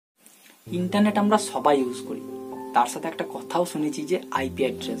Internet আমরা সবাই use করি, তার সাথে একটা কথাও শুনেছি যে আইপি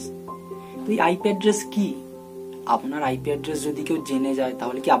অ্যাড্রেস। তো এই আইপি অ্যাড্রেস কি? আপনার আইপি অ্যাড্রেস যদি কেউ জেনে যায়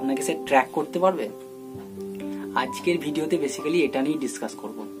তাহলে কি আপনাকে সে ট্র্যাক করতে পারবে? আজকের ভিডিওতে বেসিক্যালি এটা নিয়ে ডিসকাস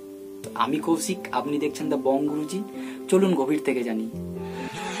করব। আমি কৌশিক, আপনি দেখছেন দ্য বং গুরুজি। চলুন গভীর থেকে জানি।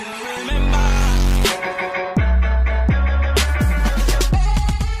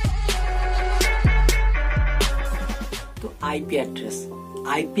 তো আইপি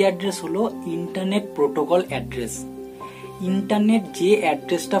অ্যাড্রেস হলো ইন্টারনেট প্রোটোকল অ্যাড্রেস। ইন্টারনেট যে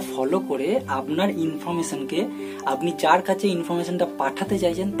অ্যাড্রেসটা ফলো করে আপনার ইনফরমেশনকে আপনি যার কাছে ইনফরমেশনটা পাঠাতে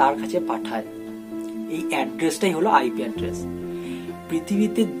চাইছেন তার কাছে পাঠায়, এই অ্যাড্রেসটাই হলো আইপি অ্যাড্রেস।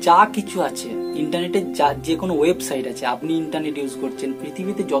 পৃথিবীতে যা কিছু আছে, ইন্টারনেটে যে কোনো ওয়েবসাইট আছে, আপনি ইন্টারনেট ইউজ করছেন,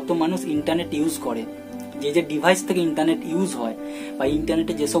 পৃথিবীতে যত মানুষ ইন্টারনেট ইউজ করে, যে ডিভাইস থেকে ইন্টারনেট ইউজ হয় বা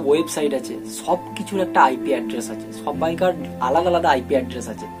ইন্টারনেটে যেসব ওয়েবসাইট আছে, সব কিছুর একটা আইপি অ্যাড্রেস আছে। সবাইকার আলাদা আলাদা আইপি অ্যাড্রেস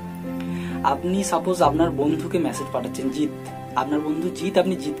আছে। আপনি সাপোজ আপনার বন্ধুকে মেসেজ পাঠাচ্ছেন, আপনার বন্ধু জিৎ,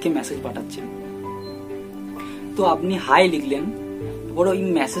 আপনি জিৎকে মেসেজ পাঠাচ্ছেন। তো আপনি হাই লিখলেন, এবার ওই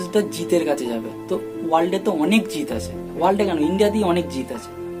মেসেজটা জিতের কাছে যাবে। তো ওয়ার্ল্ডে তো অনেক জিত আছে, ওয়ার্ল্ডে কেন, ইন্ডিয়াতেই অনেক জিত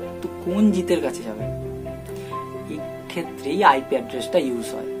আছে। তো কোন জিতের কাছে যাবে? এই ক্ষেত্রেই আইপি অ্যাড্রেসটা ইউজ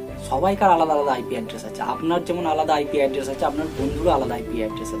হয়। সবাইকার আলাদা আলাদা আইপি অ্যাড্রেস আছে। আপনার যেমন আলাদা আইপি অ্যাড্রেস আছে, আপনার বন্ধুরও আলাদা আইপি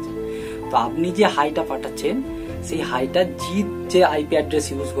অ্যাড্রেস আছে। তো আপনি যে হাইটা পাঠাচ্ছেন, সেই হাইটা জিত যে আইপি অ্যাড্রেস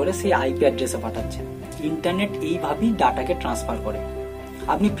ইউজ করে সেই আইপি অ্যাড্রেসে পাঠাচ্ছেন। ইন্টারনেট এইভাবেই ডাটাকে ট্রান্সফার করে।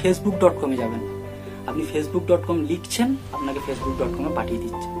 আপনি facebook.com-এ যাবেন, আপনি facebook.com লিখছেন, আপনাকে facebook.com-এ পাঠিয়ে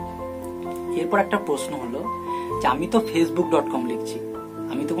দিচ্ছে। এরপর একটা প্রশ্ন হলো যে আমি তো facebook.com লিখছি,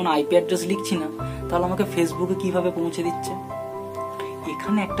 আমি তো কোনো আইপি অ্যাড্রেস লিখছি না, তাহলে আমাকে ফেসবুকে কিভাবে পৌঁছে দিচ্ছে?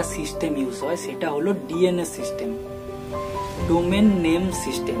 এখানে একটা সিস্টেম ইউজ হয়, সেটা হলো DNS system, domain name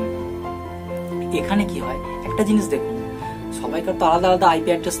system. এখানে কি হয়, একটা জিনিস দেখুন, সবাইকার তো আলাদা আলাদা আইপি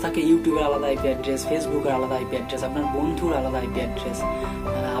অ্যাড্রেস থাকে। ইউটিউবের আলাদা আইপি অ্যাড্রেস, ফেসবুকের আলাদা আইপি অ্যাড্রেস, আপনার বন্ধুর আলাদা আইপি অ্যাড্রেস,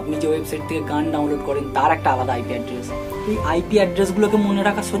 আপনি যে ওয়েবসাইট থেকে গান ডাউনলোড করেন তার একটা আলাদা আইপি অ্যাড্রেস। এই আইপি অ্যাড্রেসগুলোকে মনে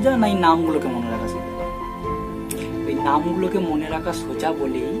রাখা সোজা না এই নামগুলোকে মনে রাখা সোজা? এই নামগুলোকে মনে রাখা সোজা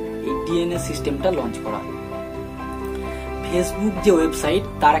বলেই এই ডিএনএস সিস্টেমটা লঞ্চ করা হয়। ফেসবুক যে ওয়েবসাইট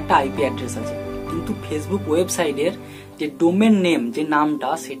তার একটা আইপি অ্যাড্রেস আছে, কিন্তু ফেসবুক ওয়েবসাইটের যে ডোমেন নেম, যে নামটা,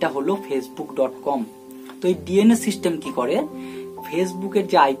 সেটা হলো facebook.com। তো এই ডিএনএস সিস্টেম কি করে, ফেসবুকের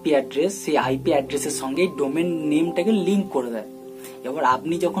যে আইপি অ্যাড্রেস, সেই আইপি অ্যাড্রেসের সঙ্গে ডোমেন নেমটাকে লিঙ্ক করে দেয়। এবার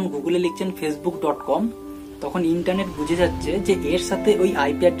আপনি যখন গুগলে লিখছেন facebook.com, তখন ইন্টারনেট বুঝে যাচ্ছে যে এর সাথে ওই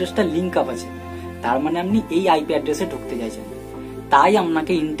আইপি অ্যাড্রেসটা লিঙ্ক আপ আছে, তার মানে আপনি এই আইপি অ্যাড্রেসে ঢুকতে চাইছেন, তাই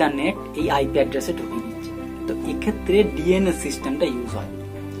আপনাকে ইন্টারনেট এই আইপি অ্যাড্রেসে ঢুকিয়ে দিচ্ছে। তো এক্ষেত্রে ডিএনএস সিস্টেমটা ইউজ হয়।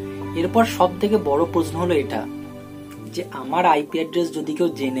 এরপর সব থেকে বড় প্রশ্ন হলো এটা যে আমার আইপি অ্যাড্রেস যদি কেউ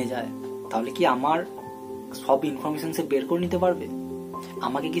জেনে যায় তাহলে কি আমার সব ইনফরমেশন সে বের করে নিতে পারবে?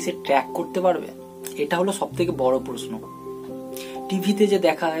 আমাকে কি সে ট্র্যাক করতে পারবে? এটা হলো সব থেকে বড় প্রশ্ন। টিভিতে যে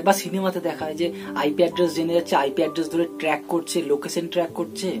দেখায় বা সিনেমাতে দেখায় যে আইপি অ্যাড্রেস জেনে যাচ্ছে, আইপি অ্যাড্রেস ধরে ট্র্যাক করছে, লোকেশন ট্র্যাক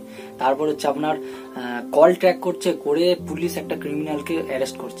করছে, তারপর হচ্ছে আপনার কল ট্র্যাক করছে, করে পুলিশ একটা ক্রিমিনালকে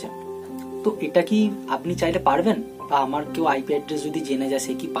অ্যারেস্ট করছে। তো এটা কি আপনি চাইলে পারবেন? বা আমার কেউ আইপি অ্যাড্রেস যদি জেনে যায়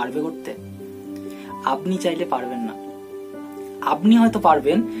সে কি পারবে করতে? আপনি চাইলে পারবেন না। আপনি হয়তো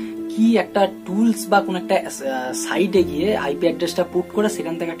পারবেন কি একটা টুলস বা কোন একটা সাইটে গিয়ে আইপি অ্যাড্রেসটা পুট করে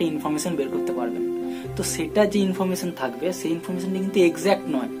সেখান থেকে একটা ইনফরমেশন বের করতে পারবেন। তো সেটা যে ইনফরমেশন থাকবে সেই ইনফরমেশনটা কিন্তু এক্সাক্ট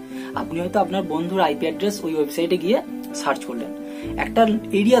নয়। আপনি হয়তো আপনার বন্ধুর আইপি অ্যাড্রেস ওই ওয়েবসাইটে গিয়ে সার্চ করলেন, একটা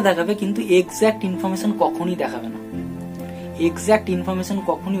এরিয়া দেখাবে, কিন্তু এক্সাক্ট ইনফরমেশন কখনই দেখাবে না। এক্সাক্ট ইনফরমেশন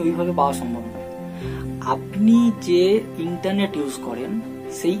কখনই ওইভাবে পাওয়া সম্ভব না। আপনি যে ইন্টারনেট ইউজ করেন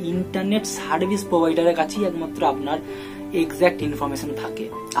সেই ইন্টারনেট সার্ভিস প্রোভাইডারের কাছেই একমাত্র আপনার এক্সাক্ট ইনফরমেশন থাকে।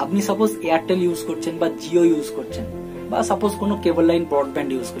 আপনি সাপোজ এয়ারটেল ইউজ করছেন বা জিও ইউজ করছেন, বা সাপোজ কোনো কেবল লাইন ব্রডব্যান্ড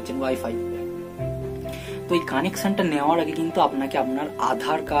ইউজ করছেন, ওয়াইফাই। তো এই কানেকশনটা নেওয়ার আগে কিন্তু আপনাকে আপনার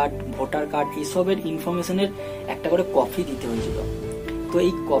আধার কার্ড, ভোটার কার্ড, এসবের ইনফরমেশনের একটা করে কপি দিতে হয়েছিল। তো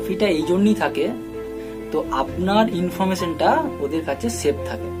এই কপিটা এই জন্যই থাকে, তো আপনার ইনফরমেশনটা ওদের কাছে সেভ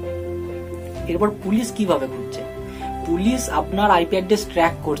থাকে। এরপর পুলিশ কিভাবে খুঁজছে? পুলিশ আপনার আইপি অ্যাড্রেস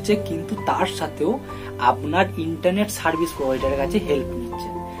ট্র্যাক করছে, কিন্তু তার সাথেও আপনার ইন্টারনেট সার্ভিস প্রোভাইডারের কাছে হেল্প নিচ্ছে।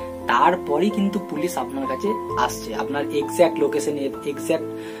 তারপরেই কিন্তু পুলিশ আপনার কাছে আসছে, আপনার এক্সাক্ট লোকেশন, এক্সাক্ট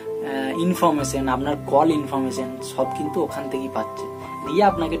ইনফরমেশন, আপনার কল ইনফরমেশন সব কিন্তু ওখান থেকেই পাচ্ছে, দিয়ে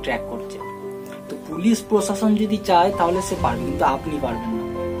আপনাকে ট্র্যাক করছে। তো পুলিশ প্রশাসন যদি চায় তাহলে সে পারবে, কিন্তু আপনি পারবেন না।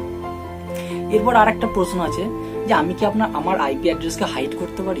 এরপর আর একটা প্রশ্ন আছে যে আমি কি আমার আইপি অ্যাড্রেসকে হাইড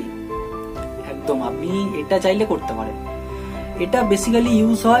করতে পারি? একদম, আপনি এটা চাইলে করতে পারেন। এটা বেসিক্যালি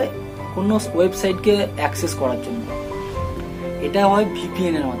ইউজ হয় কোনো ওয়েবসাইটকে অ্যাক্সেস করার জন্য। এটা হয়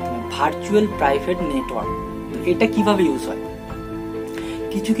ভিপিএন এর মাধ্যমে, ভার্চুয়াল প্রাইভেট নেটওয়ার্ক। এটা কিভাবে ইউজ হয়?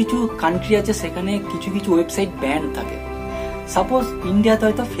 কিছু কিছু কান্ট্রি আছে সেখানে কিছু কিছু ওয়েবসাইট ব্যান্ড থাকে। সাপোজ ইন্ডিয়াতে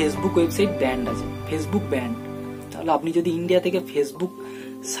হয়তো ফেসবুক ওয়েবসাইট ব্যান্ড আছে, ফেসবুক ব্যান্ড, তাহলে আপনি যদি ইন্ডিয়া থেকে ফেসবুক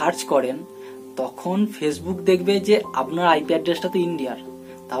সার্চ করেন তখন ফেসবুক দেখবে যে আপনার আইপি অ্যাড্রেসটা তো ইন্ডিয়ার,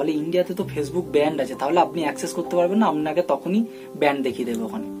 তাহলে ইন্ডিয়াতে তো ফেসবুক ব্যান্ড আছে, তাহলে আপনি অ্যাক্সেস করতে পারবেন না, আপনাকে তখনই ব্যান্ড দেখিয়ে দেবে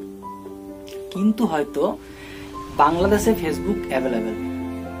ওখানে। কিন্তু হয়তো বাংলাদেশে ফেসবুক অ্যাভেলেবেল,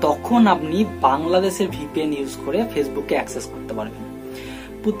 তখন আপনি বাংলাদেশের ভিপিএন ইউজ করে ফেসবুকে অ্যাক্সেস করতে পারবেন।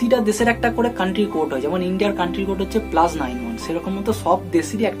 প্রতিটা দেশের একটা করে কান্ট্রি কোড হয়, যেমন ইন্ডিয়ার কান্ট্রি কোড হচ্ছে +91, সেরকম মতো সব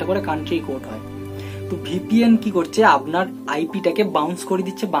দেশেরই একটা করে কান্ট্রি কোড হয়। তো ভিপিএন কি করছে, আপনার আইপিটাকে বাউন্স করে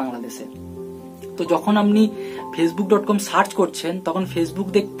দিচ্ছে বাংলাদেশে। তো যখন আপনি facebook.com সার্চ করছেন তখন ফেসবুক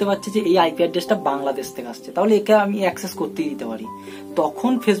দেখতে পাচ্ছে যে এই আইপি অ্যাড্রেসটা বাংলাদেশ থেকে আসছে, তাহলে একে আমি অ্যাক্সেস করতেই দিতে পারি,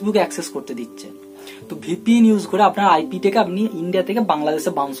 তখন ফেসবুক অ্যাক্সেস করতে দিচ্ছে। তো ভিপিএন ইউজ করে আপনার আইপিটাকে আপনি ইন্ডিয়া থেকে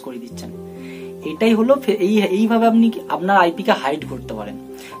বাংলাদেশে বাউন্স করে দিচ্ছেন। এটাই হলো এইভাবে আপনি আপনার আইপিকে হাইড করতে পারেন।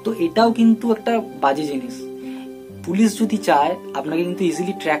 তো এটাও কিন্তু একটা বাজে জিনিস। পুলিশ যদি চায় আপনাকে কিন্তু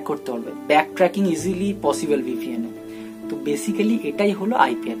ইজিলি ট্র্যাক করতে পারবে, back tracking easily possible VPN এ। তো বেসিক্যালি এটাই হলো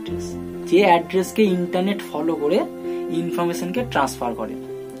আইপি অ্যাড্রেস, যে অ্যাড্রেসকে ইন্টারনেট ফলো করে ইনফরমেশনকে ট্রান্সফার করে।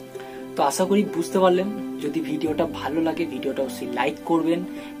 তো আশা করি বুঝতে পারলেন। যদি ভিডিওটা ভালো লাগে ভিডিওটা অবশ্যই লাইক করবেন,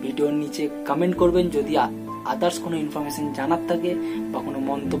 ভিডিওর নিচে কমেন্ট করবেন যদি আদার্স কোনো ইনফরমেশন জানার থাকে বা কোনো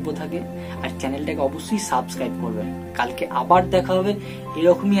মন্তব্য থাকে, আর চ্যানেলটাকে অবশ্যই সাবস্ক্রাইব করবেন। কালকে আবার দেখা হবে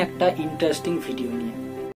এরকমই একটা ইন্টারেস্টিং ভিডিও নিয়ে।